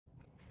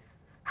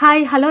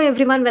Hi, hello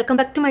everyone, welcome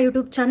back to my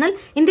YouTube channel.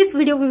 In this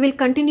video, we will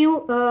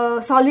continue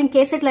solving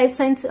KSET Life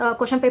Science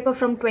question paper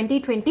from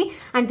 2020,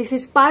 and this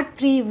is part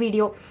 3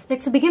 video.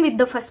 Let's begin with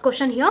the first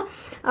question here.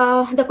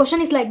 The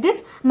question is like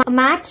this: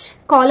 match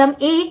column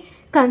A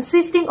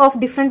consisting of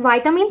different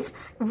vitamins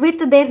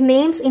with their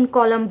names in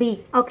column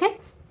B. Okay.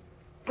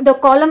 The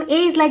column A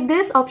is like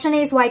this. Option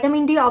A is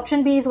vitamin D,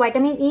 option B is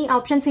vitamin E,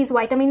 option C is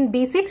vitamin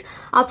B6,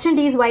 option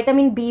D is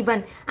vitamin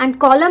B1. And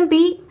column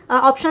B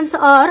options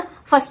are: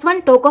 first one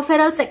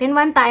tocopherol, second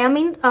one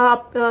thiamine,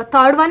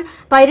 third one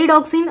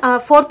pyridoxine,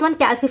 fourth one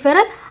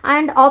calciferol.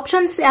 And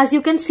options, as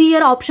you can see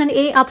here, option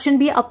A, option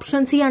B,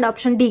 option C and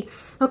option D.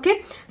 Okay,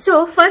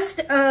 so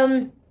first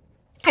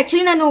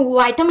actually ನಾನು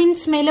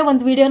vitamins ಮೇಲೆ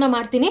ಒಂದು ವಿಡಿಯೋನ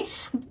ಮಾಡ್ತೀನಿ,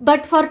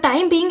 but for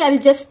time being I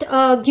will just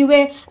give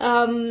a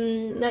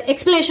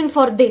explanation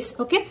for this.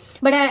 Okay,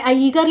 but I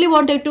eagerly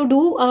wanted to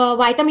do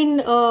vitamin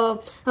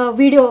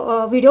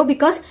video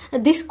because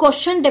this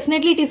question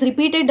definitely it is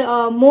repeated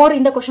more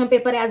in the question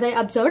paper as I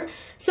observed.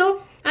 So,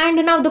 and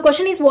now the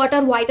question is, what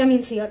are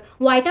vitamins here?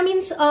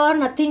 Vitamins are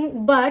nothing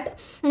but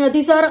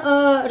these are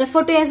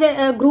referred to as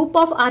a group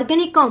of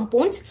organic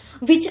compounds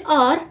which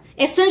are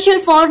essential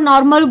for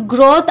normal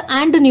growth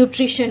and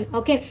nutrition.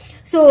 Okay,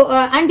 so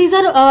and these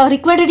are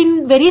required in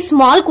very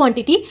small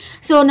quantity.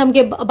 So namge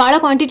bala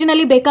quantity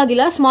nalli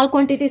bekagilla, small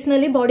quantities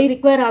nalli body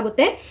require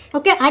agutte.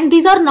 Okay, and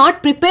these are not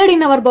prepared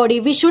in our body.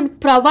 We should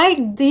provide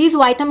these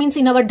vitamins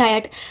in our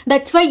diet.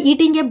 That's why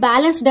eating a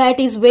balanced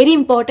diet is very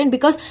important,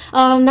 because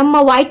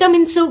ನಮ್ಮ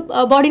vitamins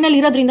body nalli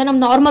irodrinda nam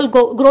normal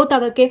growth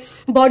agake,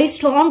 body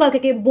strong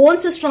agake,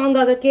 bones strong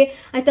agake,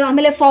 ಆಯ್ತಾ,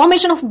 ಆಮೇಲೆ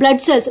formation of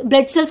blood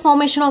cells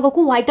formation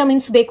ಆಗಕ್ಕೂ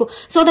vitamins ಬೇಕು,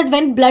 so that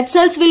when blood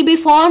cells will be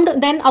formed,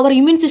 then our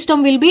immune system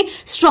will be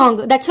strong.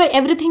 That's why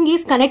everything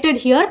is connected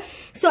here.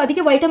 So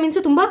ಅದಕ್ಕೆ vitamins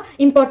ತುಂಬಾ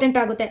important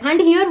ಆಗುತ್ತೆ. And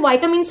here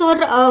vitamins are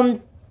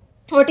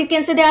what you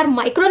can say, they are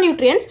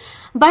micronutrients,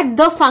 but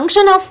the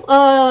function of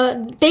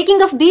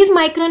taking of these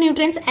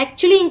micronutrients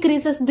actually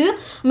increases the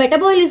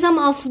metabolism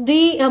of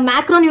the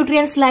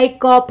macronutrients like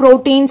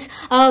proteins,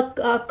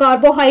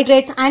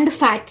 carbohydrates and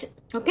fats.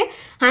 Okay,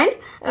 and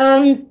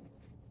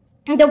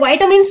the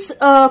vitamins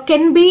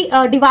can be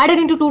divided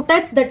into two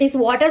types, that is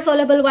water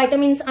soluble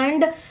vitamins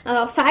and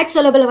fat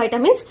soluble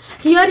vitamins.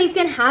 Here you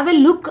can have a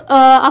look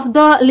of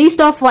the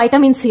list of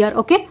vitamins here.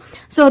 Okay,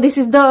 so these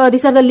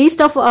are the list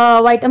of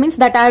vitamins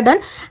that I have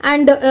done,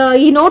 and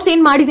ಈ notes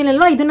ಏನು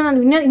ಮಾಡಿದ್ದೀನಲ್ವಾ ಇದನ್ನ ನಾನು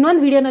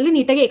ಇನ್ನೊಂದು ವಿಡಿಯೋನಲ್ಲಿ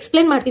ನೀಟಾಗಿ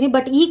explain ಮಾಡ್ತೀನಿ.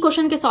 But ಈ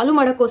ಕ್ವಶನ್ಗೆ ಸಾಲ್ವ್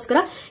ಮಾಡೋಕ್ಕೋಸ್ಕರ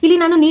ಇಲ್ಲಿ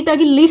ನಾನು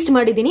ನೀಟಾಗಿ ಲಿಸ್ಟ್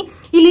ಮಾಡಿದ್ದೀನಿ.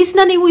 ಈ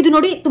ಲಿಸ್ಟ್ನ ನೀವು ಇದು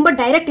ನೋಡಿ ತುಂಬಾ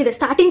ಡೈರೆಕ್ಟ್ ಇದೆ,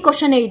 ಸ್ಟಾರ್ಟಿಂಗ್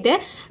ಕ್ವಶನ್ ಇದೆ.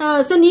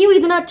 ಸೊ ನೀವು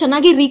ಇದನ್ನ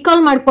ಚೆನ್ನಾಗಿ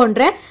ರೀಕಾಲ್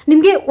ಮಾಡ್ಕೊಂಡ್ರೆ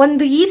ನಿಮಗೆ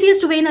ಒಂದು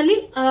ಈಸಿಯೆಸ್ಟ್ ವೇನಲ್ಲಿ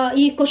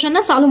ಈ ಕ್ವಶನ್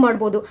ನ ಸಾಲ್ವ್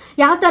ಮಾಡಬಹುದು.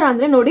 ಯಾವ ತರ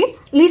ಅಂದ್ರೆ ನೋಡಿ,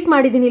 ಲಿಸ್ಟ್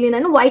ಮಾಡಿದೀನಿ ಇಲ್ಲಿ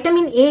ನಾನು.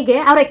 ವೈಟಮಿನ್ ಎಗೆ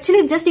ಅವ್ರು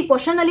ಆಕ್ಚುಲಿ ಜಸ್ಟ್ ಈ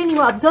ಕ್ವಶನ್ ಅಲ್ಲಿ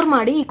ನೀವು ಅಬ್ಸರ್ವ್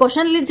ಮಾಡಿ, ಈ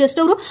ಕ್ವಶನ್ ಅಲ್ಲಿ ಜಸ್ಟ್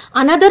ಅವರು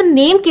ಅನದರ್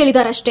ನೇಮ್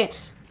ಕೇಳಿದಾರೆ ಅಷ್ಟೇ,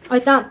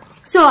 ಆಯ್ತಾ.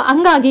 ಸೊ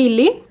ಹಂಗಾಗಿ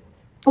ಇಲ್ಲಿ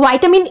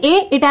vitamin A,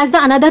 it has the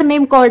another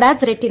name called as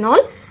retinol,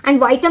 and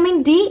vitamin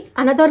D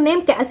another name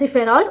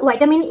calciferol,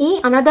 vitamin E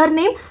another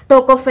name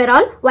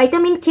tocopherol,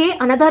 vitamin K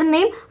another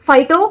name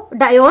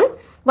phytodione,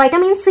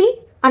 vitamin C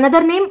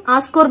another name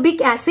ascorbic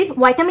acid,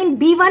 vitamin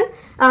B1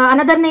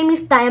 another name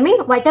is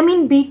thiamine, vitamin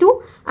B2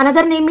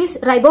 another name is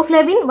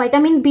riboflavin,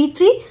 vitamin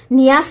B3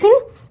 niacin,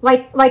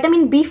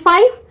 vitamin B5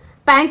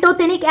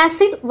 pantothenic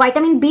acid,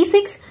 vitamin B6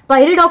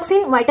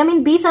 pyridoxine, vitamin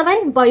B7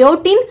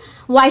 biotin,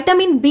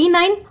 vitamin B9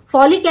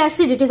 folic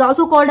acid, it is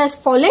also called as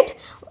folate,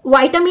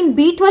 vitamin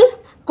B12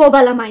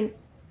 cobalamin.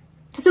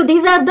 So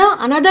these are the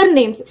another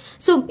names.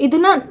 So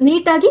iduna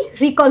neatagi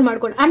recall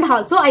madkoli. And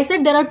also I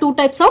said there are two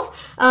types of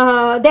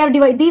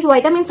these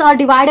vitamins are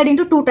divided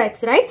into two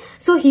types, right?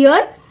 So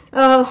here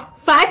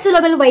fat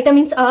soluble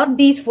vitamins are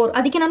these four.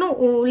 ಅದಕ್ಕೆ ನಾನು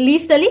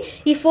list ಅಲ್ಲಿ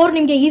ಈ 4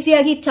 ನಿಮಗೆ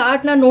ಈಸಿಯಾಗಿ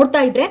chart ನ ನೋಡ್ತಾ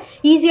ಇದ್ರೆ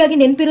ಈಸಿಯಾಗಿ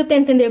ನೆನಪಿರುತ್ತೆ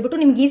ಅಂತ ಹೇಳ್ಬಿಟ್ಟು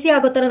ನಿಮ್ಗೆ ಈಸಿ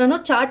ಆಗೋ ತರ ನಾನು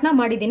ಚಾರ್ಟ್ ನ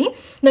ಮಾಡಿದ್ದೀನಿ.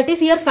 That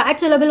is here fat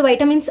soluble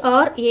vitamins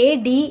are A,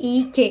 D, E,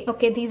 K.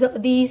 Okay, these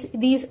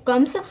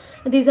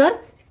are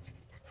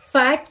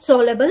fat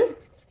soluble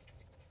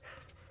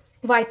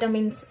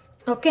vitamins.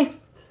 Okay,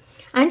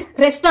 and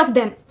rest of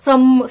them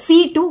from C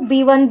to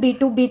B1,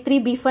 B2,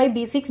 B3, B5,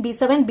 B6,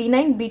 B7, B9,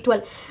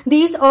 B12,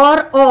 these are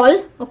all,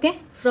 okay,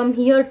 from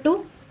here to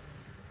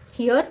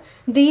here,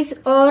 these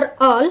are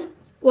all,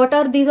 what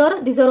are these are?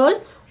 These are all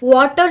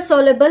water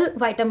soluble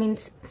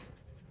vitamins.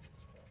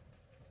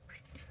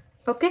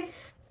 Okay,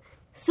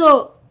 so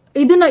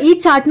ಇದನ್ನ ಈ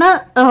chart ನ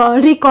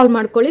recall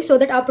ಮಾಡ್ಕೊಳ್ಳಿ, so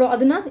that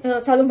ಅದನ್ನ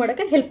solve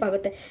ಮಾಡಕ್ಕೆ help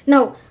ಆಗುತ್ತೆ.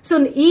 ನಾವು so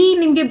ಈ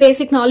ನಿಮ್ಗೆ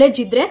ಬೇಸಿಕ್ ನಾಲೆಜ್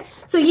ಇದ್ರೆ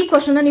ಸೊ ಈ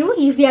ಕ್ವಶನ್ ನ ನೀವು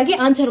ಈಸಿಯಾಗಿ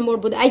ಆನ್ಸರ್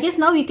ಮಾಡಬಹುದು. ಐ ಗೆಸ್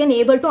ನಾವು you can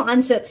able to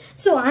answer.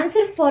 So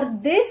answer for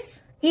this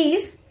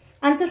is,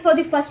 answer for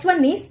the first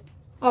one is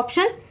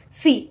option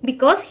C,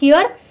 because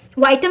here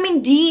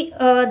vitamin D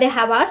they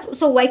have asked.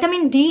 So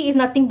vitamin D is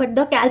nothing but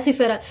the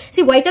calciferol.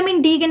 See,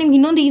 vitamin D ಗೆ ನಿಮ್ಗೆ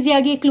ಇನ್ನೊಂದು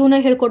ಈಸಿಯಾಗಿ ಕ್ಲೂನ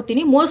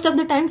ಹೇಳ್ಕೊಡ್ತೀನಿ. Most of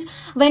the times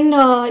when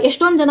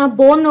ಎಷ್ಟೊಂದು ಜನ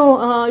ಬೋನ್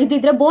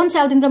ಇದಿದ್ರೆ bones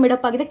ಯಾವ್ದಿಂದ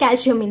made up ಆಗಿದೆ,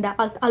 calcium ಇಂದ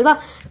ಅಲ್ವಾ.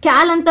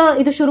 ಕ್ಯಾಲ್ ಅಂತ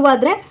ಇದು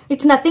ಶುರುವಾದ್ರೆ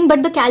it's nothing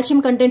but the calcium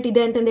content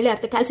ಇದೆ ಅಂತಂದೇಳಿ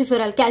ಅರ್ಥ.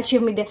 ಕ್ಯಾಲ್ಸಿಫೆರಲ್,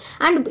 ಕ್ಯಾಲ್ಸಿಯಂ ಇದೆ.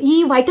 ಅಂಡ್ ಈ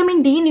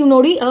ವೈಟಮಿನ್ ಡಿ ನೀವು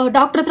ನೋಡಿ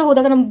ಡಾಕ್ಟರ್ ಹತ್ರ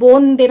ಹೋದಾಗ ನಮ್ಮ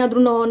ಬೋನ್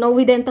ಏನಾದ್ರು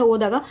ನೋವಿದೆ ಅಂತ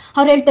ಹೋದಾಗ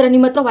ಅವ್ರು ಹೇಳ್ತಾರೆ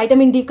ನಿಮ್ಮ ಹತ್ರ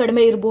ವೈಟಮಿನ್ ಡಿ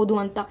ಕಡಿಮೆ ಇರ್ಬೋದು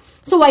ಅಂತ.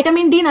 So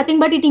vitamin D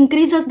nothing but it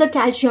increases the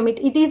calcium.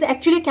 It is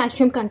actually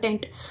calcium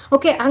content.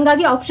 Okay,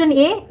 ಹಂಗಾಗಿ ಆಪ್ಷನ್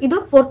ಎ ಇದು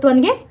 4th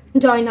ಒನ್ಗೆ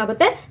ಜಾಯಿನ್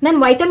ಆಗುತ್ತೆ. Then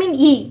vitamin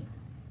E.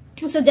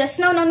 So just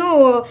ನಾನು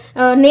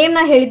ನೇಮ್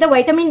ನ ಹೇಳಿದ್ದೆ.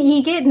 ವೈಟಮಿನ್ ಇ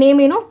ಗೆ ನೇಮ್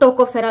ಏನು,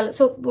 tocopherol.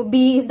 So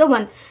B is the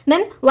one.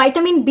 Then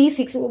vitamin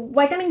B6.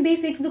 Vitamin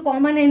B6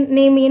 common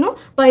name ಏನು,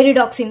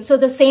 ಪೈರಿಡಾಕ್ಸಿನ್. So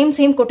the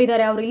same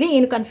ಕೊಟ್ಟಿದ್ದಾರೆ ಅವ್ರು, ಇಲ್ಲಿ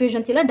ಏನು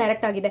ಕನ್ಫ್ಯೂಷನ್ಸ್ ಇಲ್ಲ,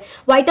 ಡೈರೆಕ್ಟ್ ಆಗಿದೆ.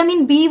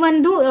 ವೈಟಮಿನ್ B1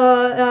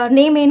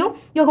 ನೇಮ್ ಏನು,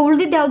 ಇವಾಗ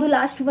ಉಳಿದಿದ್ದು ಯಾವುದು,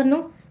 last one,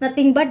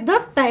 nothing but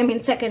the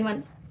thymine, second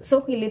one. So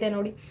ಇಲ್ಲಿದೆ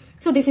ನೋಡಿ.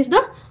 So this is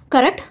the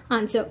correct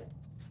answer.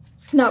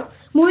 Now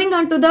moving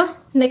on to the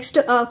next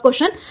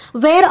question,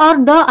 where are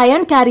the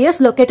ion carriers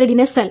located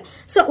in a cell?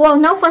 So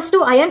now first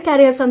ion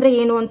carriers andre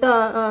enu anta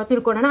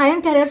tilkodana.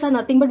 Ion carriers are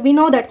nothing but we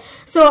know that.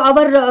 So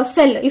our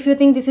cell, if you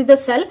think this is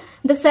the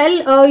cell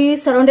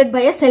is surrounded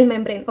by a cell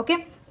membrane. Okay,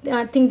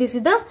 I think this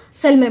is the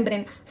cell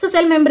membrane. So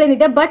cell membrane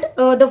ಇದೆ, but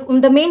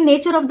the main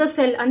nature of the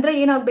cell ಅಂದ್ರೆ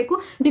ಏನಾಗಬೇಕು,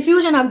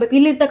 diffusion ಆಗಬೇಕು.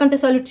 ಇಲ್ಲಿ ಇರ್ತಕ್ಕಂಥ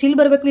solids ಇಲ್ಲಿ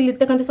ಬರಬೇಕು, ಇಲ್ಲಿ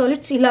ಇರ್ತಕ್ಕಂಥ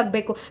ಸಾಲಿಡ್ಸ್ ಇಲ್ಲಿ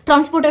ಆಗಬೇಕು,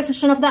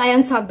 ಟ್ರಾನ್ಸ್ಪೋರ್ಟೇಷನ್ ಆಫ್ ದ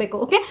ಅಯಾನ್ಸ್ ಆಗಬೇಕು.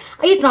 ಓಕೆ,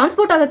 ಈ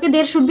ಟ್ರಾನ್ಸ್ಪೋರ್ಟ್ ಆಗಕ್ಕೆ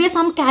there should be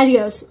some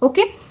carriers.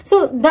 Okay, so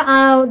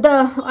the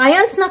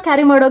ions ನ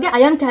ಕ್ಯಾರಿ ಮಾಡೋಗೆ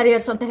ಅಯಾನ್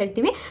ಕ್ಯಾರಿಯರ್ಸ್ ಅಂತ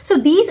ಹೇಳ್ತೀವಿ. ಸೊ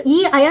ಈ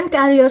ಅಯಾನ್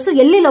ಕ್ಯಾರಿಯರ್ಸ್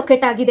ಎಲ್ಲಿ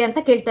ಲೊಕೇಟ್ ಆಗಿದೆ ಅಂತ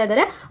ಕೇಳ್ತಾ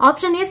ಇದ್ದಾರೆ.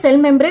 Option A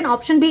cell membrane,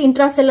 option B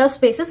ಇಂಟ್ರಾಸೆಲ್ಲರ್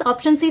spaces,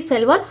 option sheath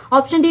cell wall,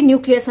 option D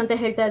nucleus ಅಂತ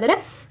ಹೇಳ್ತಾ ಇದ್ದಾರೆ.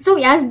 So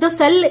as the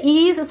cell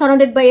is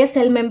surrounded by A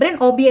cell membrane,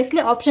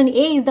 obviously option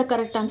A is the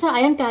correct answer.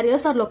 Ion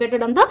carriers are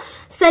located on the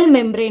cell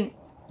membrane.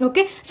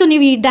 Okay, so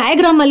ನೀವು ಈ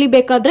diagram ಅಲ್ಲಿ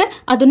ಬೇಕಾದ್ರೆ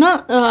ಅದನ್ನ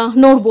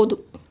ನೋಡಬಹುದು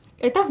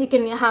ಆಯ್ತಾ. You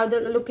can have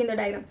the look in the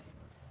diagram.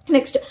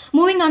 Next,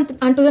 moving on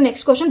to the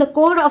next question, the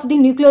core of the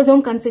nucleosome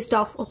consists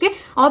of. Okay,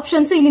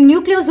 options ಇಲ್ಲಿ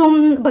nucleosome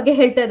ಬಗ್ಗೆ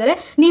ಹೇಳ್ತಾ ಇದ್ದಾರೆ.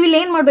 ನೀವು ಇಲ್ಲಿ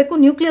ಏನ್ ಮಾಡಬೇಕು,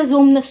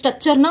 ನ್ಯೂಕ್ಲಿಯೋಸೋಮ್ ನ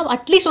ಸ್ಟ್ರಕ್ಚರ್ ನ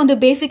ಅಟ್ಲೀಸ್ಟ್ ಒಂದು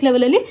ಬೇಸಿಕ್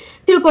ಲೆವೆಲ್ ಅಲ್ಲಿ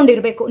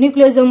ತಿಳ್ಕೊಂಡಿರ್ಬೇಕು.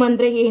 ನ್ಯೂಕ್ಲಿಯೋಸೋಮ್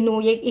ಅಂದ್ರೆ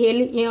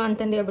ಏನು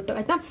ಅಂತಂದು ಹೇಳ್ಬಿಟ್ಟು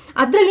ಆಯ್ತಾ.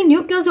 ಅದರಲ್ಲಿ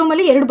ನ್ಯೂಕ್ಲಿಯೋಸೋಮ್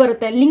ಅಲ್ಲಿ 2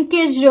 ಬರುತ್ತೆ,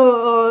 ಲಿಂಕೇಜ್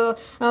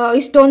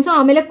ಹಿಸ್ಟೋನ್ಸ್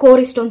ಆಮೇಲೆ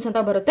ಕೋರ್ ಹಿಸ್ಟೋನ್ಸ್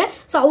ಅಂತ ಬರುತ್ತೆ.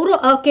 ಸೊ ಅವರು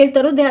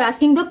ಕೇಳ್ತಾರೋ they are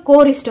asking the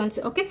core histones.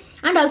 Okay,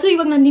 and also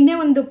ಇವಾಗ ನಾನು ನಿನ್ನೆ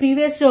ಒಂದು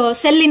ಪ್ರೀವಿಯಸ್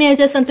ಸೆಲ್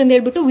ಲಿನೇಜಸ್ ಅಂತಂದು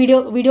ಹೇಳ್ಬಿಟ್ಟು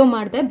ವಿಡಿಯೋ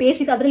ಮಾಡಿದೆ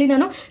ಬೇಸಿಕ್. ಅದರಲ್ಲಿ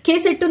ನಾನು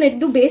KSET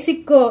ನೆಟ್ದು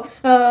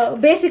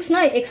ಬೇಸಿಕ್ಸ್ ನ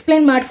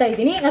ಎಕ್ಸ್ಪ್ಲೈನ್ ಮಾಡ್ತಾ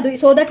ಇದ್ದೀನಿ, ಅದು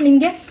ಸೊ ದಟ್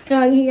ನಿಮ್ಗೆ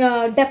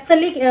ಡೆಪ್ತ್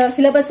ಅಲ್ಲಿ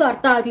ಸಿಲೆಬಸ್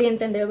ಅರ್ಥ ಆಗ್ಲಿ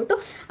ಅಂತಂದು ಹೇಳ್ಬಿಟ್ಟು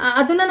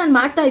ಅದನ್ನ ನಾನು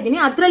ಮಾಡ್ತಾ ಇದ್ದೀನಿ.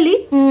 ಅದರಲ್ಲಿ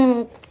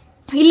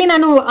ಇಲ್ಲಿ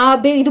ನಾನು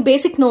ಇದು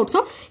ಬೇಸಿಕ್ ನೋಟ್ಸ್,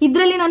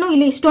 ಇದರಲ್ಲಿ ನಾನು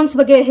ಇಲ್ಲಿ ಹಿಸ್ಟೋನ್ಸ್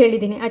ಬಗ್ಗೆ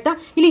ಹೇಳಿದ್ದೀನಿ ಆಯ್ತಾ.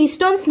 ಇಲ್ಲಿ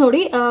ಹಿಸ್ಟೋನ್ಸ್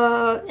ನೋಡಿ,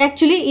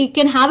 actually you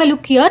can have A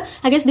look here.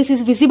 I guess this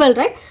is visible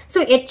right. So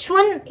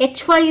H1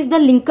 H5 is the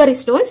linker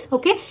histones.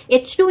 Okay,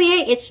 H2A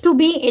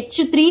H2B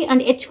H3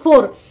 and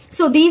H4.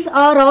 So these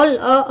are all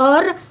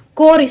are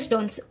core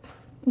histones.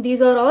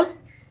 These are all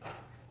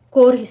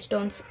core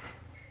histones.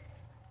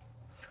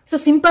 So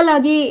simple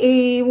ಆಗಿ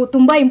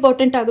ತುಂಬಾ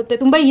important ಆಗುತ್ತೆ,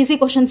 ತುಂಬಾ easy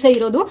ಕ್ವಶನ್ಸೇ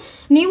ಇರೋದು.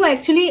 ನೀವು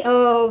actually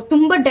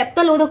ತುಂಬಾ depth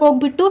ಅಲ್ಲಿ ಓದಕ್ಕೆ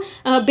ಹೋಗ್ಬಿಟ್ಟು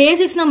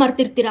ಬೇಸಿಕ್ಸ್ ನ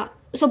ಮರ್ತಿರ್ತೀರಾ.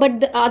 ಸೊ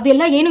ಬಟ್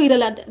ಅದೆಲ್ಲ ಏನು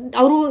ಇರಲ್ಲ.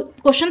 ಅವರು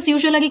ಕ್ವಶನ್ಸ್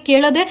ಯೂಶುವಲ್ ಆಗಿ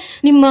ಕೇಳೋದೆ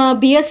ನಿಮ್ಮ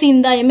BSc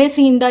ಇಂದ MSc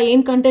ಇಂದ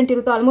ಏನ್ ಕಂಟೆಂಟ್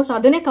ಇರುತ್ತೋ ಆಲ್ಮೋಸ್ಟ್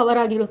ಅದನ್ನೇ ಕವರ್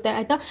ಆಗಿರುತ್ತೆ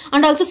ಆಯ್ತಾ.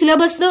 And also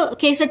syllabus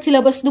KSET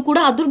syllabus ಕೂಡ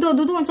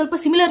ಅದ್ರದ್ದು ಒಂದ್ ಸ್ವಲ್ಪ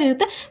ಸಿಮಿಲರ್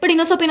ಇರುತ್ತೆ, ಬಟ್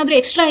ಇನ್ನೊಂದು ಸ್ವಲ್ಪ ಏನಾದ್ರು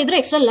ಎಕ್ಸ್ಟ್ರಾ ಇದ್ರೆ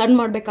ಎಕ್ಸ್ಟ್ರಾ ಲರ್ನ್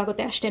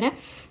ಮಾಡಬೇಕಾಗುತ್ತೆ ಅಷ್ಟೇನೆ.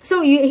 ಸೊ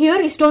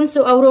ಹಿಯರ್ ಹಿಸ್ಟೋನ್ಸ್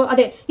ಅವರು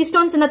ಅದೇ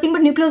histones nothing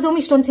but nucleosome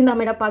histones ಇಂದ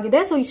ಮೇಡಪ್ ಆಗಿದೆ.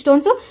 So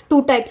histones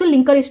 2 types,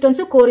 linker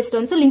histones, core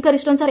histones. Linker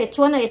histones R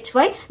H1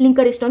 H5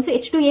 linker histones,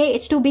 H2A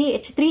H2B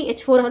H3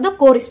 H4 are the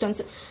core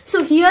histones. So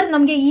here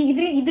ನಮಗೆ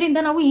ಇದರಿಂದ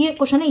ನಾವು ಈ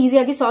question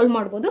ಈಸಿಯಾಗಿ solve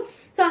ಮಾಡಬಹುದು.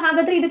 So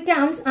ಹಾಗಾದ್ರೆ ಇದಕ್ಕೆ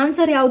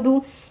ಆನ್ಸರ್ ಯಾವುದು?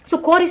 ಸೊ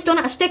ಕೋರ್ ಹಿಸ್ಟೋನ್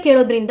ಅಷ್ಟೇ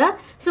ಕೇಳೋದ್ರಿಂದ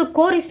ಸೊ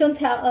ಕೋರ್ ಹಿಸ್ಟೋನ್ಸ್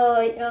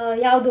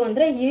ಯಾವುದು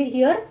ಅಂದ್ರೆ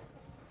here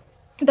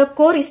the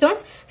core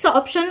histones. So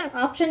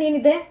option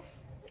ಏನಿದೆ,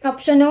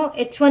 option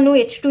H1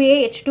 H2A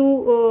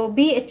H2B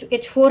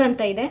H4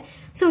 ಅಂತ ಇದೆ.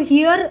 ಸೊ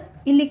ಹಿಯರ್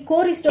ಇಲ್ಲಿ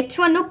core histone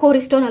H1 core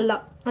histone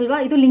ಅಲ್ವಾ,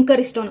 ಇದು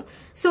ಲಿಂಕರ್ ಹಿಸ್ಟೋನ್.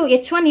 ಸೊ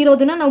H1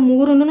 ಇರೋದನ್ನ ನಾವು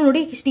 3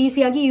 ನೋಡಿ ಇಷ್ಟು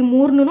ಈಸಿಯಾಗಿ ಈ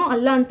 3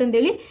 ಅಲ್ಲ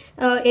ಅಂತಂದೇಳಿ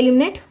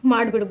ಎಲಿಮಿನೇಟ್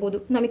ಮಾಡಿಬಿಡ್ಬೋದು.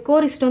 ನಮಗೆ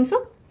ಕೋರ್ ಹಿಸ್ಟೋನ್ಸ್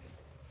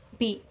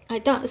B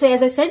ಆಯ್ತಾ. So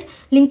as I said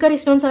linker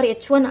histones R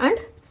H1 and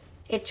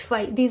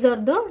H5. These are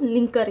the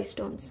linker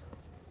histones.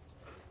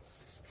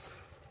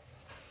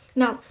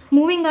 Now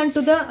moving on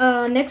to the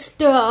next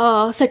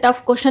set of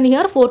question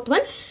here, 4th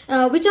one.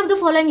 Which of the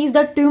following is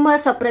the tumor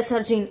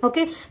suppressor gene?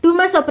 Okay,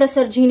 tumor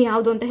suppressor gene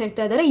ಯಾವುದು ಅಂತ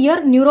ಹೇಳ್ತಾ ಇದ್ದಾರೆ. Here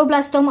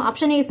neuroblastoma,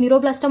 option A is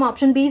neuroblastoma,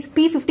 option B is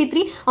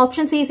P53,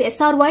 option C is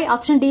SRY,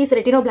 option D is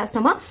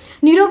retinoblastoma.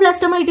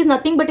 Neuroblastoma it is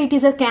nothing but it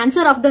is a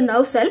cancer of the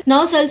nerve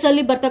cells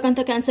ಅಲ್ಲಿ ಬರ್ತಕ್ಕಂಥ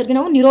cancer ಗೆ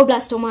ನಾವು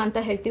ನ್ಯೂರೋಬ್ಲಾಸ್ಟೋಮಾ ಅಂತ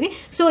ಹೇಳ್ತೀವಿ.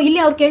 So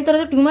ಇಲ್ಲಿ ಅವ್ರು ಕೇಳ್ತಾ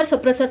ಇರೋದು ಟ್ಯೂಮರ್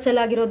ಸಪ್ರೆಸರ್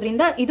ಸೆಲ್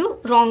ಆಗಿರೋದ್ರಿಂದ ಇದು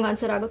ರಾಂಗ್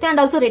ಆನ್ಸರ್ ಆಗುತ್ತೆ.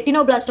 ಅಂಡ್ ಆಲ್ಸೋ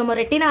ರೆಟಿನೋಬ್ಲಾಸ್ಟೋಮಾ,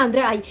 ರೆಟಿನಾ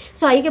ಅಂದ್ರೆ ಐ,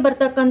 ಸೊ ಐಗೆ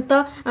ಬರ್ತಕ್ಕಂಥ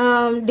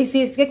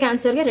ಡಿಸೀಸ್ಗೆ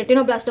ಕ್ಯಾನ್ಸರ್ಗೆ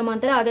ರೆಟಿನೋಬ್ಲಾಸ್ಟೋಮಾ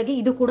ಅಂತಾರೆ, ಹಾಗಾಗಿ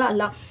ಇದು ಕೂಡ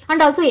ಅಲ್ಲ.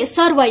 ಅಂಡ್ ಆಲ್ಸೋ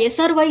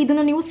SRY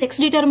ಇದನ್ನ ನೀವು ಸೆಕ್ಸ್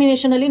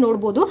ಡಿಟರ್ಮಿನೇಷನ್ ಅಲ್ಲಿ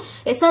ನೋಡಬಹುದು.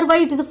 SRY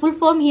it is full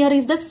form here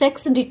is the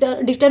sex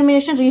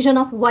determination region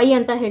of Y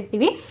ಅಂತ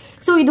ಹೇಳ್ತೀವಿ.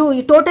 ಸೊ ಇದು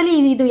ಟೋಟಲಿ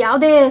ಇದು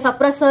ಯಾವುದೇ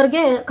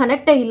ಸಪ್ರೆಸರ್ಗೆ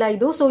ಕನೆಕ್ಟೇ ಇಲ್ಲ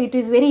ಇದು. So it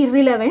is very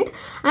irrelevant.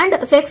 And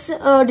sex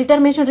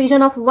determination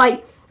region of Y.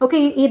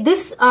 Okay,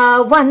 this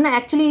one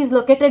actually is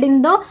located in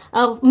the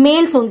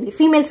males only,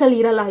 females ಅಲ್ಲಿ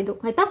ಇರಲ್ಲ ಇದು,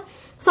 ಆಯ್ತಾ.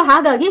 ಸೊ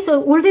ಹಾಗಾಗಿ ಸೊ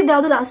ಉಳಿದಿದ್ದು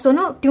ಯಾವುದು last one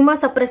tumour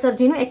suppressor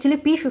gene. Actually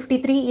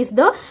P53 is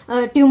the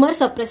tumour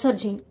suppressor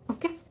gene.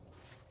 Okay,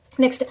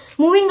 next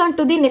moving on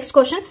to the next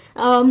question.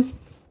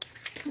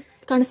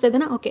 ಕಾಣಿಸ್ತಾ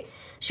ಇದೆನಾ? Okay.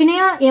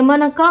 Shinya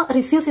Yamanaka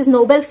receives his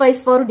Nobel Prize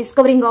for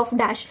discovering of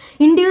dash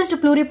induced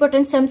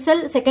pluripotent stem cell.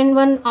 Second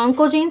one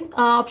oncogenes.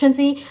 Option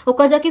C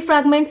Okazaki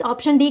fragments.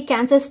 Option D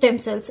cancer stem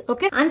cells.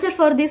 Okay, answer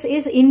for this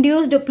is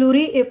induced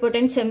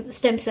pluripotent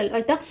stem cell.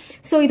 ಆಯ್ತಾ.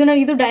 So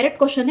ಇದು direct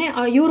question.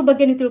 ಇವ್ರ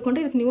ಬಗ್ಗೆ ನೀವು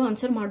ತಿಳ್ಕೊಂಡ್ರೆ ಇದಕ್ಕೆ ನೀವು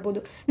answer ಮಾಡಬಹುದು.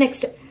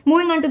 Next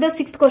moving on to the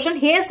sixth question.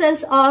 Hair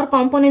cells R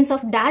components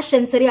of dash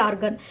sensory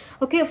organ.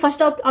 Okay,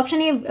 first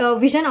option A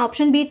vision,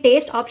 option B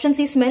taste, option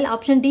C smell,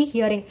 option D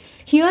hearing.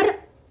 Here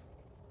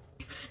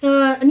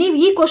ನೀವು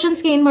ಈ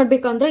ಕ್ವಶನ್ಸ್ಗೆ ಏನು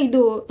ಮಾಡಬೇಕಂದ್ರೆ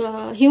ಇದು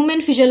human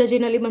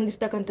ಫಿಸಿಯಾಲಜಿನಲ್ಲಿ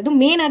ಬಂದಿರ್ತಕ್ಕಂಥದ್ದು.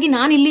 Main ಆಗಿ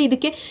ನಾನು ಇಲ್ಲಿ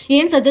ಇದಕ್ಕೆ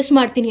ಏನು ಸಜೆಸ್ಟ್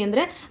ಮಾಡ್ತೀನಿ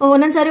ಅಂದರೆ,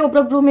 ಒಂದೊಂದ್ಸಾರಿ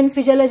ಒಬ್ಬೊಬ್ರು ಹ್ಯೂಮನ್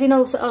ಫಿಸಿಯಾಲಜಿ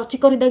ನಾವು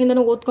ಚಿಕ್ಕವರಿದ್ದಾಗಿಂದ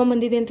ನಾವು ಓದ್ಕೊಂಡ್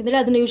ಬಂದಿದೆ ಅಂತಂದರೆ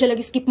ಅದನ್ನು ಯೂಶಲ್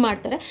ಆಗಿ ಸ್ಕಿಪ್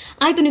ಮಾಡ್ತಾರೆ.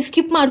 ಆಯಿತು, ನೀವು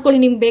ಸ್ಕಿಪ್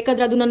ಮಾಡ್ಕೊಳ್ಳಿ, ನಿಮ್ಗೆ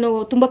ಬೇಕಾದ್ರೆ ಅದು ನಾನು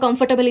ತುಂಬ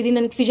ಕಂಫರ್ಟಬಲ್ ಇದ್ದೀನಿ,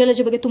 ನನಗೆ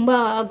ಫಿಸಿಯಾಲಜಿ ಬಗ್ಗೆ ತುಂಬ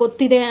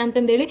ಗೊತ್ತಿದೆ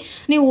ಅಂತಂದೇಳಿ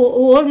ನೀವು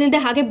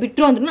ಓದಲಿಲ್ಲದೆ ಹಾಗೆ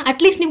ಬಿಟ್ಟರು ಅಂದ್ರೆ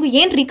ಅಟ್ಲೀಸ್ಟ್ ನಿಮ್ಗೆ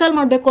ಏನು ರಿಕಾಲ್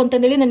ಮಾಡಬೇಕು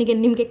ಅಂತಂದೇಳಿ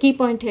ನಿಮಗೆ ಕೀ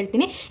ಪಾಯಿಂಟ್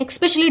ಹೇಳ್ತೀನಿ.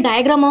 Especially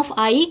diagram of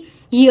I,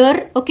 year.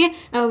 Okay,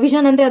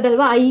 vision ಅಂದರೆ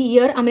ಅದಲ್ವಾ, ಐ,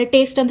 ಇಯರ್. ಆಮೇಲೆ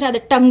ಟೇಸ್ಟ್ ಅಂದರೆ ಅದು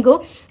ಟಂಗು.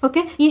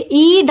 ಓಕೆ,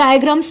 ಈ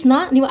ಡಯಾಗ್ರಾಮ್ಸ್ನ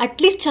ನೀವು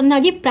ಅಟ್ಲೀಸ್ಟ್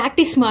ಚೆನ್ನಾಗಿ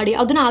ಪ್ರಾಕ್ಟೀಸ್ ಮಾಡಿ,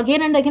 ಅದನ್ನ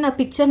ಅಗೇನ್ ಅಂಡ್ ಅಗೇನ್ ಆ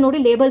ಪಿಕ್ಚರ್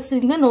ನೋಡಿ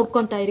ಲೇಬಲ್ಸ್ನ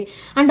ನೋಡ್ಕೊತಾ ಇರಿ.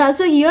 And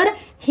also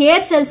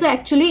hair cells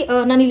actually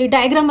ನಾನು ಇಲ್ಲಿ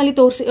ಡಯಾಗ್ರಾಮಲ್ಲಿ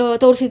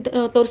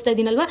ತೋರಿಸ್ತಾ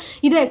ಇದ್ದೀನಲ್ವಾ,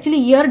 ಇದು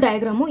ಆ್ಯಕ್ಚುಲಿ ಇಯರ್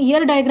ಡಯಾಗ್ರಾಮು.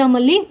 ಇಯರ್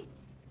ಡಯಾಗ್ರಾಮಲ್ಲಿ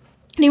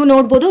ನೀವು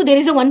ನೋಡ್ಬೋದು there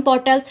is a one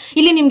part.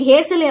 ಇಲ್ಲಿ ನಿಮ್ಗೆ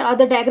ಹೇರ್ ಸೆಲ್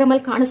ಅದು ಡಯಾಗ್ರಾಮ್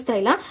ಅಲ್ಲಿ ಕಾಣಿಸ್ತಾ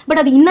ಇಲ್ಲ, ಬಟ್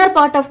ಅದು inner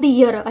part of the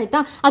year, ಆಯ್ತಾ.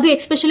 ಅದು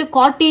ಎಸ್ಪೆಷಲಿ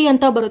ಕಾರ್ಟಿ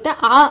ಅಂತ ಬರುತ್ತೆ.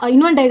 ಆ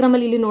ಇನ್ನೊಂದು ಡಯಾಗ್ರಾಮ್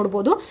ಅಲ್ಲಿ ಇಲ್ಲಿ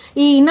ನೋಡ್ಬೋದು.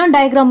 ಈ ಇನ್ನೊಂದು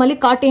ಡಯಾಗ್ರಾಮ್ ಅಲ್ಲಿ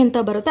ಕಾರ್ಟಿ ಅಂತ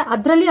ಬರುತ್ತೆ,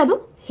 ಅದರಲ್ಲಿ ಅದು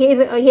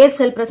ಹೇರ್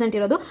ಸೆಲ್ ಪ್ರೆಸೆಂಟ್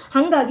ಇರೋದು.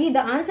 ಹಾಗಾಗಿ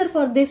the answer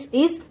for this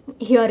is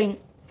hearing.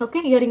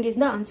 Okay, hearing is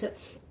the answer.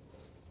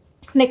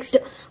 Next,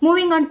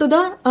 moving on to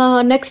the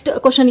next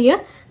question here.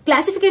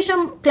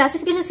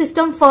 Classification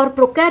system for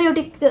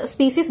prokaryotic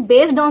species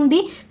based on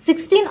the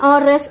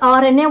 16rs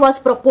RNA was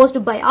proposed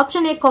by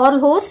option A Carl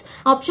Hoss,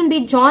 option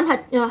B John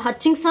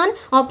Hutchinson,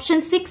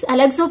 option 6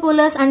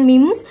 Alexopoulos and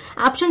Mims,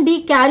 option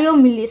D Cario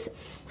Millis.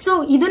 So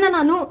ಇದನ್ನ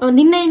ನಾನು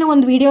ನಿನ್ನೆ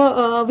ಒಂದು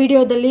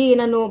ವಿಡಿಯೋದಲ್ಲಿ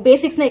ನಾನು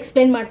ಬೇಸಿಕ್ಸ್ನ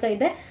explain ಮಾಡ್ತಾ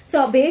ಇದ್ದೆ. So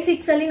ಆ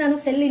basics ಅಲ್ಲಿ ನಾನು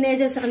ಸೆಲ್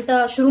ಲಿನೇಜಸ್ ಅಂತ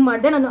ಶುರು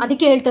ಮಾಡಿದೆ. ನಾನು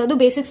ಅದಕ್ಕೆ ಹೇಳ್ತಾ ಇರೋದು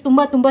ಬೇಸಿಕ್ಸ್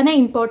ತುಂಬಾನೇ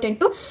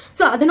ಇಂಪಾರ್ಟೆಂಟು.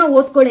 ಸೊ ಅದನ್ನ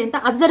ಓದ್ಕೊಳ್ಳಿ ಅಂತ.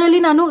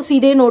 ಅದರಲ್ಲಿ ನಾನು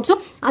ಇದೇ ನೋಟ್ಸು,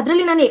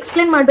 ಅದರಲ್ಲಿ ನಾನು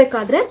ಎಕ್ಸ್ಪ್ಲೈನ್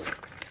ಮಾಡಬೇಕಾದ್ರೆ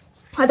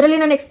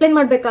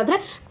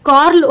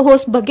ಕಾರ್ಲ್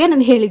ಹೋಸ್ ಬಗ್ಗೆ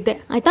ನಾನು ಹೇಳಿದ್ದೆ,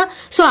 ಆಯ್ತಾ.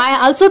 So I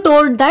also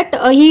told that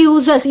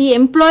he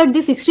employed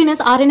the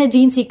 16s RNA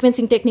gene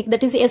sequencing technique,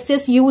 that is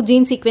SSU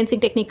gene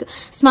sequencing technique,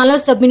 smaller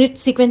subunit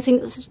sequencing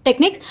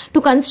techniques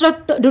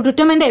to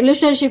determine the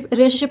evolutionary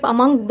relationship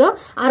among the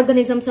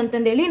organisms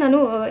ಅಂತಂದೇಳಿ ನಾನು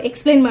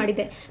explain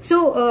ಮಾಡಿದ್ದೆ. So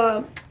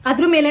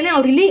ಅದ್ರ ಮೇಲೆನೆ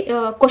ಅವ್ರು ಇಲ್ಲಿ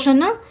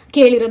ಕ್ವಶನ್ನ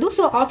ಕೇಳಿರೋದು.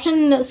 So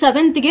option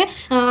 7ಗೆ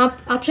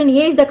option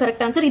A is the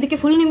correct answer. ಇದಕ್ಕೆ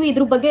full ನೀವು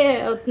ಇದ್ರ ಬಗ್ಗೆ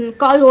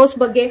ಕಾರ್ಲ್ ಹೋಸ್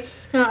ಬಗ್ಗೆ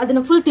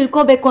ಅದನ್ನ ಫುಲ್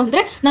ತಿಳ್ಕೋಬೇಕು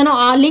ಅಂದ್ರೆ ನಾನು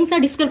ಆ ಲಿಂಕ್ನ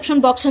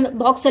ಡಿಸ್ಕ್ರಿಪ್ಷನ್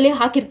ಬಾಕ್ಸ್ ಅಲ್ಲಿ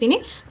ಹಾಕಿರ್ತೀನಿ,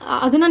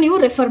 ಅದನ್ನ ನೀವು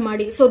ರೆಫರ್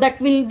ಮಾಡಿ. So that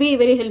will be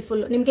very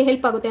helpful, ನಿಮಗೆ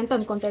ಹೆಲ್ಪ್ ಆಗುತ್ತೆ ಅಂತ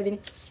ಅನ್ಕೊಂತಾ ಇದ್ದೀನಿ.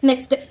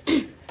 Next,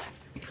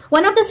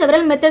 one of the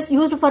several methods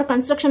used for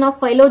construction of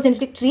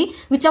phylogenetic tree,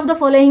 which of the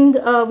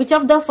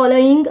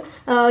following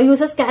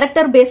uses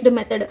character based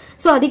method.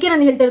 So ಅದಕ್ಕೆ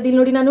ನಾನು ಹೇಳ್ತಾ ಇರೋದು ಇಲ್ಲಿ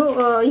ನೋಡಿ, ನಾನು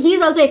he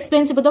is also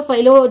explains about the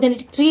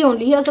phylogenetic tree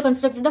only. He also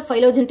constructed the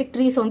phylogenetic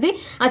trees only.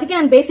 ಅದಕ್ಕೆ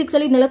ನಾನು basics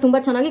ಅಲ್ಲಿ ಇದನ್ನೆಲ್ಲ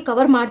ತುಂಬಾ ಚೆನ್ನಾಗಿ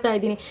ಕವರ್ ಮಾಡ್ತಾ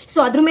ಇದ್ದೀನಿ. ಸೊ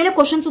ಅದ್ರ ಮೇಲೆ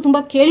ಕ್ವಶನ್ಸ್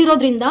ತುಂಬಾ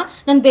ಕೇಳಿರೋದ್ರಿಂದ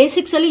ನಾನು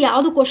ಬೇಸಿಕ್ಸ್ ಅಲ್ಲಿ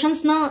ಯಾವ್ದು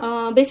ಕ್ವಶನ್ಸ್ ನ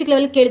ಬೇಸಿಕ್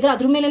ಲೆವೆಲ್ ಕೇಳಿದ್ರೆ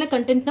ಅದ್ರ ಮೇಲೆ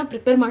ಕಂಟೆಂಟ್ ನ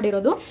ಪ್ರಿಪೇರ್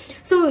ಮಾಡಿರೋದು.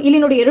 ಸೊ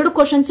ಇಲ್ಲಿ ನೋಡಿ 2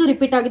 ಕ್ವಶನ್ಸ್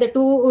ರಿಪೀಟ್ ಆಗಿದೆ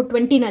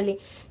 220 ನಲ್ಲಿ.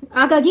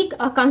 ಹಾಗಾಗಿ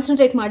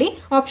ಕಾನ್ಸಂಟ್ರೇಟ್ ಮಾಡಿ.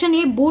 Option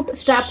A boot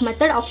strap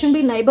method, option B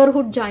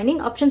neighbourhood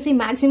joining, option C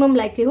maximum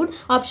likelihood,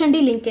 option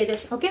D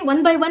linkages. Okay,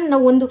 1 by 1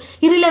 ನಾವು ಒಂದು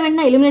ಇರ್ರಿಲೆವೆಂಟ್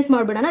ನ ಎಲಿಮಿನೇಟ್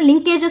ಮಾಡ್ಬಿಡೋಣ.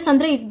 ಲಿಂಕೇಜಸ್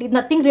ಅಂದ್ರೆ it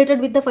nothing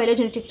related with the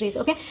phylogenetic trees.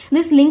 Okay,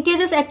 this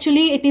linkages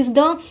actually it is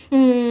the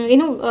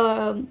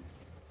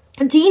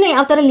gene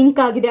ಯಾವ ತರ link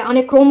ಆಗಿದೆ on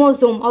A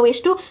chromosome, ಅವು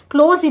ಎಷ್ಟು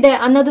close ಇದೆ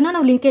ಅನ್ನೋದನ್ನ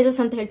ನಾವು ಲಿಂಕೇಜಸ್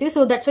ಅಂತ ಹೇಳ್ತೀವಿ.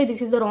 So that's why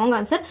this is the wrong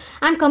answer.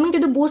 And coming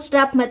to the boot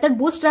strap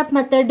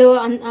method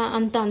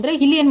ಅಂತ ಅಂದ್ರೆ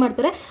ಇಲ್ಲಿ ಏನ್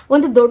ಮಾಡ್ತಾರೆ,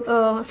 ಒಂದು ದೊಡ್ಡ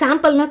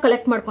ಸ್ಯಾಂಪಲ್ ನ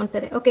ಕಲೆಕ್ಟ್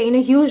ಮಾಡ್ಕೊಂತಾರೆ. ಓಕೆ, ಇನ್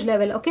huge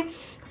level. Okay,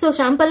 so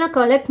sample ನ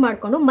ಕಲೆಕ್ಟ್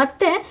ಮಾಡ್ಕೊಂಡು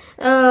ಮತ್ತೆ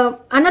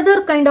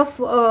ಅನದರ್ ಕೈಂಡ್ ಆಫ್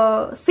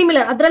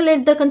ಸಿಮಿಲರ್ ಅದರಲ್ಲಿ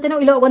ಇರ್ತಕ್ಕಂಥ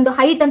ಇಲ್ಲ ಒಂದು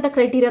ಹೈಟ್ ಅಂತ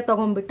ಕ್ರೈಟೀರಿಯಾ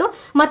ತಗೊಂಡ್ಬಿಟ್ಟು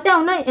ಮತ್ತೆ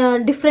ಅವನ್ನ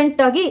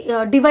ಡಿಫ್ರೆಂಟ್ ಆಗಿ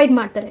ಡಿವೈಡ್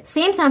ಮಾಡ್ತಾರೆ.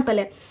 ಸೇಮ್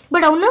ಸ್ಯಾಂಪಲ್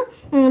ಬಟ್ ಅವನ್ನ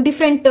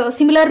ಡಿಫ್ರೆಂಟ್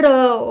ಸಿಮಿಲರ್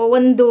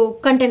ಒಂದು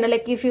content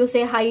like if you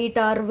say height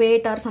R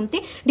wait R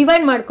something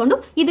divide ಮಾಡ್ಕೊಂಡು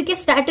ಇದಕ್ಕೆ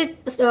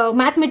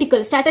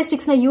ಮ್ಯಾಥಮೆಟಿಕಲ್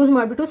ಸ್ಟ್ಯಾಟಿಸ್ಟಿಕ್ಸ್ ನ ಯೂಸ್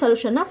ಮಾಡಿಬಿಟ್ಟು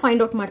ಸೊಲ್ಯೂಷನ್ ನ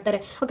ಫೈಂಡ್ ಔಟ್ ಮಾಡ್ತಾರೆ.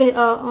 ಓಕೆ,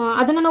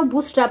 ಅದನ್ನ ನಾವು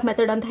ಬೂಟ್ ಸ್ಟ್ರಾಪ್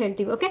ಮೆಥಡ್ ಅಂತ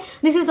ಹೇಳ್ತೀವಿ. Okay,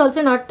 this is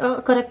also not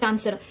correct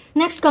answer.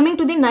 Next coming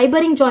to the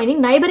neighbouring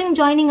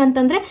joining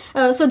ಅಂತಂದ್ರೆ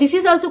so this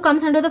is also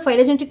comes under the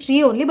phylogenetic tree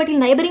only. But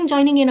ಇಲ್ಲಿ neighbouring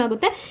joining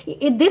ಏನಾಗುತ್ತೆ,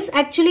 this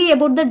actually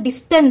about the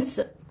distance,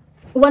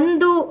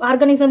 ಒಂದು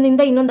organism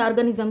ನಿಂದ ಇನ್ನೊಂದು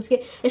ಆರ್ಗಾನಿಸಮ್ಸ್ಗೆ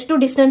ಎಷ್ಟು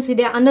distance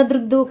ಇದೆ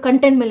ಅನ್ನೋದ್ರದ್ದು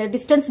content ಮೇಲೆ,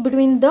 distance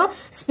between the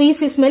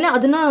species ಮೇಲೆ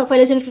ಅದನ್ನ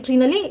ಫೈಲೋಜೆನೆಟಿಕ್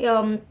ಟ್ರೀನಲ್ಲಿ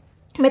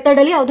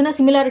ಮೆಥಡಲ್ಲಿ ಅದನ್ನ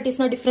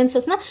ಸಿಮಿಲಾರಿಟೀಸ್ನ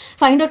ಡಿಫ್ರೆನ್ಸಸ್ನ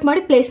ಫೈಂಡ್ ಔಟ್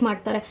ಮಾಡಿ ಪ್ಲೇಸ್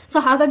ಮಾಡ್ತಾರೆ. ಸೊ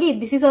ಹಾಗಾಗಿ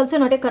this is also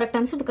not A correct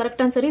answer. The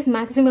correct answer is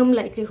maximum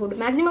likelihood.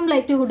 Maximum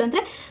likelihood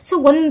ಅಂದ್ರೆ ಸೊ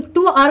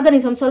 2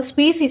 ಆರ್ಗನಿಸಮ್ಸ್ ಆರ್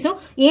ಸ್ಪೀಸೀಸ್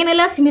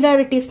ಏನೆಲ್ಲ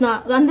ಸಿಮಿಲಾರಿಟೀಸ್ನ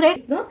ಅಂದ್ರೆ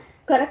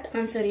correct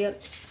answer year.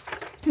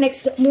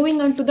 Next, moving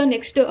on to the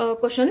next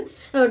question.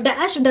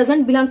 Dash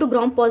doesn't belong to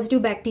gram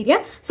positive bacteria.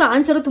 So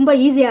answer ತುಂಬಾ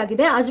easy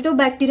ಆಗಿದೆ.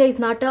 Azotobacteria is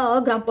not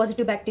a gram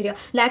positive bacteria.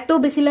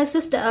 Lactobacillus,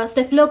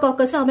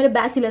 Staphylococcus ಆಮೇಲೆ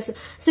Bacillus.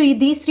 So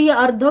these 3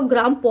 are the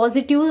gram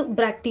positive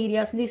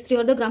bacteria. These 3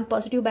 are the gram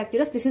positive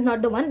bacteria. This is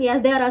not the one. Yes,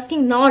 they are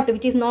asking not,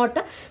 which is not.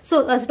 So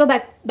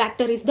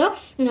Azotobacter is the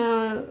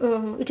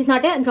which is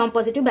not a gram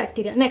positive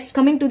bacteria. Next,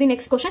 coming to the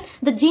next question.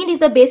 The gene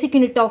is the basic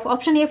unit of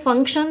option A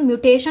function,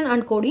 mutation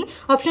and coding.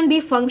 Option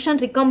B function,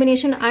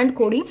 recombination and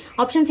coding.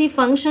 Option C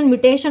function,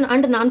 mutation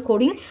and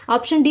non-coding.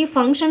 Option D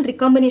function,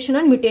 recombination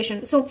and mutation.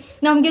 So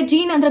ನಮಗೆ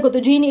gene ಅಂದ್ರೆ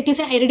ಗೊತ್ತು. Gene, it is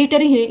a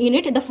hereditary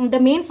unit.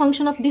 The main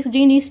function of this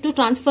gene is to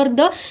transfer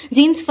the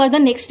genes for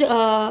the next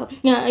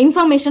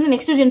information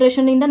next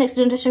generation ಇಂದ next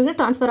generation ಗೆ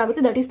transfer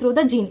ಆಗುತ್ತೆ. That is through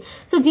the gene.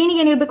 So gene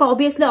ಗೆ ಏನಿರಬೇಕು,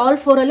 obviously all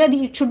 4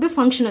 ಅಲ್ಲಿ it should be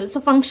functional. So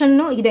function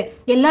ಇದೆ,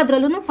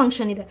 ಎಲ್ಲದರಲ್ಲೂ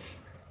function ಇದೆ.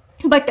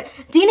 But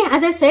gene,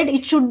 as I said,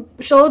 it should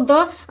show the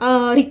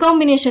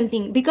recombination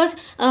thing, because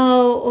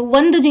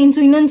ಒಂದು genes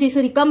ಇನ್ನೊಂದು genes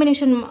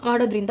recombination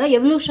ಮಾಡೋದ್ರಿಂದ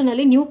evolution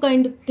ಅಲ್ಲಿ new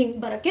kind thing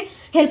ಬರಕ್ಕೆ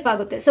help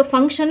ಆಗುತ್ತೆ. So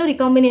function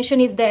recombination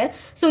is there.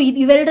 So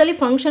ಇವೆರಡರಲ್ಲಿ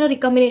function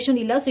recombination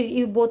ಇಲ್ಲ. So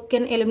you both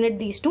can eliminate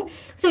these two.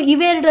 So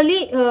ಇವೆರಡರಲ್ಲಿ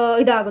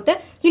ಇದಾಗುತ್ತೆ.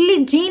 ಇಲ್ಲಿ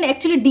gene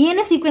actually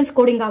DNA sequence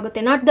coding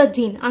ಆಗುತ್ತೆ, not the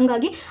gene.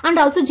 ಹಂಗಾಗಿ and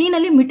also gene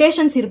ಅಲ್ಲಿ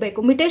mutations ಇರಬೇಕು.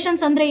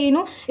 mutations ಅಂದ್ರೆ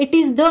ಏನು, it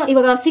is the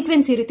ಇವಾಗ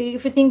sequence ಇರುತ್ತೆ.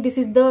 If you think this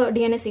is the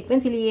DNA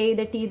sequence, ಇಲ್ಲಿ A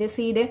ಇದೆ, T ಇದೆ,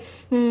 C ಇದೆ,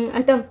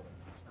 ಆಯ್ತಾ,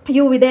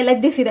 ಯು ಇದೆ, ಲೈಕ್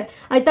ದಿಸ್ ಇದೆ,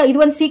 ಆಯ್ತಾ, ಇದು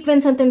ಒಂದು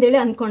ಸೀಕ್ವೆನ್ಸ್ ಅಂತಂದೇಳಿ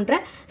ಅನ್ಕೊಂಡ್ರೆ.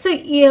 ಸೊ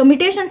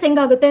ಮಿಟೇಷನ್ಸ್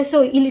ಹೆಂಗಾಗುತ್ತೆ, ಸೊ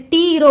ಇಲ್ಲಿ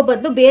ಟಿ ಇರೋ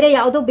ಬದಲು ಬೇರೆ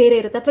ಯಾವುದೋ ಬೇರೆ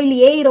ಇರುತ್ತೆ, ಅಥವಾ ಇಲ್ಲಿ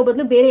ಎ ಇರೋ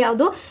ಬದಲು ಬೇರೆ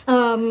ಯಾವುದೋ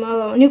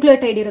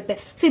ನ್ಯೂಕ್ಲಿಯೋಟೈಡ್ ಇರುತ್ತೆ.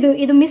 ಸೊ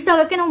ಇದು ಮಿಸ್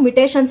ಆಗೋಕ್ಕೆ ನಾವು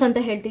ಮಿಟೇಷನ್ಸ್ ಅಂತ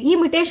ಹೇಳ್ತೀವಿ. ಈ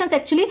ಮಿಟೇಷನ್ಸ್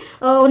ಆಕ್ಚುಲಿ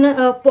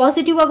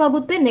ಪಾಸಿಟಿವ್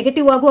ಆಗುತ್ತೆ,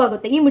 ನೆಗೆಟಿವ್ ಆಗೂ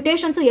ಆಗುತ್ತೆ. ಈ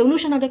ಮಿಟೇಷನ್ಸ್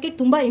ಎವಲ್ಯೂಷನ್ ಆಗೋಕ್ಕೆ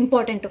ತುಂಬಾ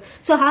ಇಂಪಾರ್ಟೆಂಟ್.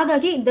 ಸೊ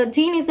ಹಾಗಾಗಿ the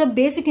gene is the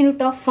basic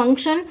unit of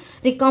function,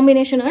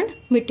 recombination and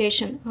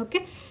mutation.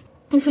 Okay,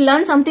 if you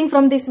learn something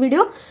from this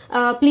video,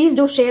 please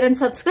do share and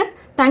subscribe.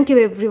 Thank you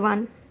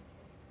everyone.